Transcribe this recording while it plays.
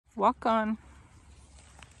Walk on.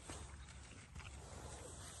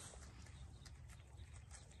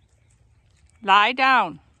 Lie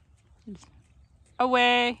down.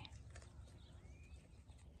 Away.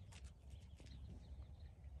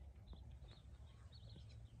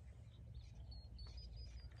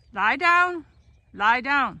 Lie down. Lie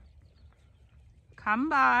down. Come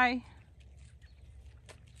by.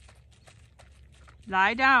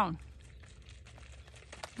 Lie down.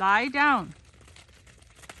 Lie down.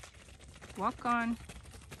 Walk on.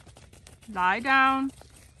 Lie down.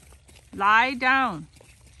 Lie down.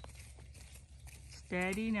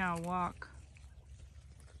 Steady now, walk.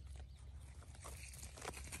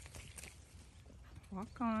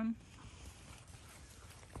 Walk on.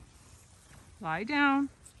 Lie down.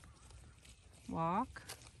 Walk.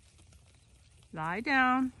 Lie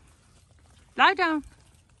down. Lie down.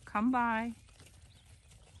 Come by.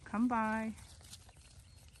 Come by.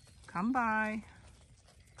 Come by.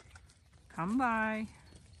 Come by.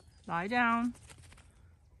 Lie down.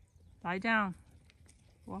 Lie down.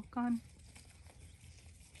 Walk on.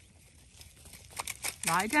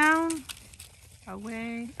 Lie down.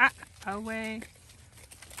 Away. Ah, away.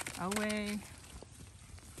 Away.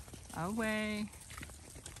 Away.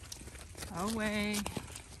 Away.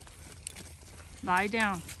 Lie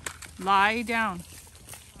down. Lie down.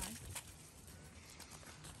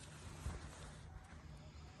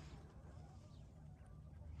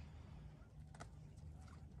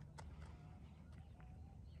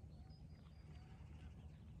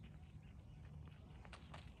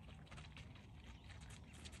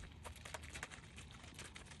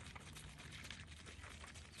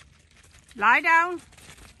 Lie down.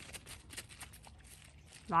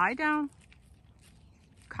 Lie down.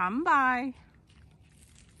 Come by.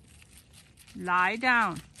 Lie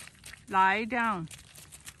down. Lie down.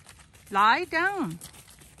 Lie down.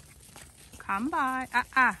 Come by.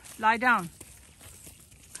 Lie down.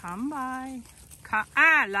 Come by.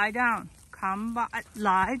 Lie down. Come by.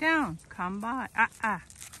 Lie down. Come by.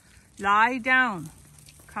 Lie down.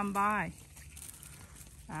 Come by.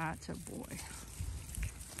 That's a boy.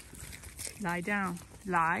 Lie down.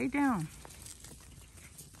 Lie down.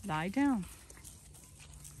 Lie down.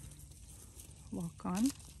 Walk on.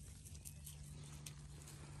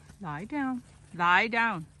 Lie down. Lie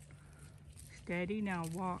down. Steady now,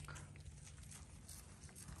 walk.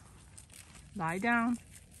 Lie down.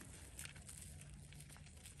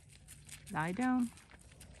 Lie down.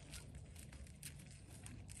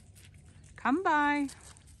 Come by.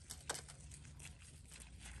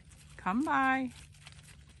 Come by.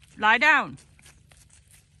 Lie down.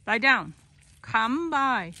 Lie down. Come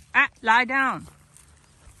by. Lie down.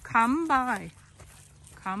 Come by.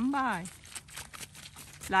 Come by.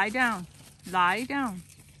 Lie down. Lie down.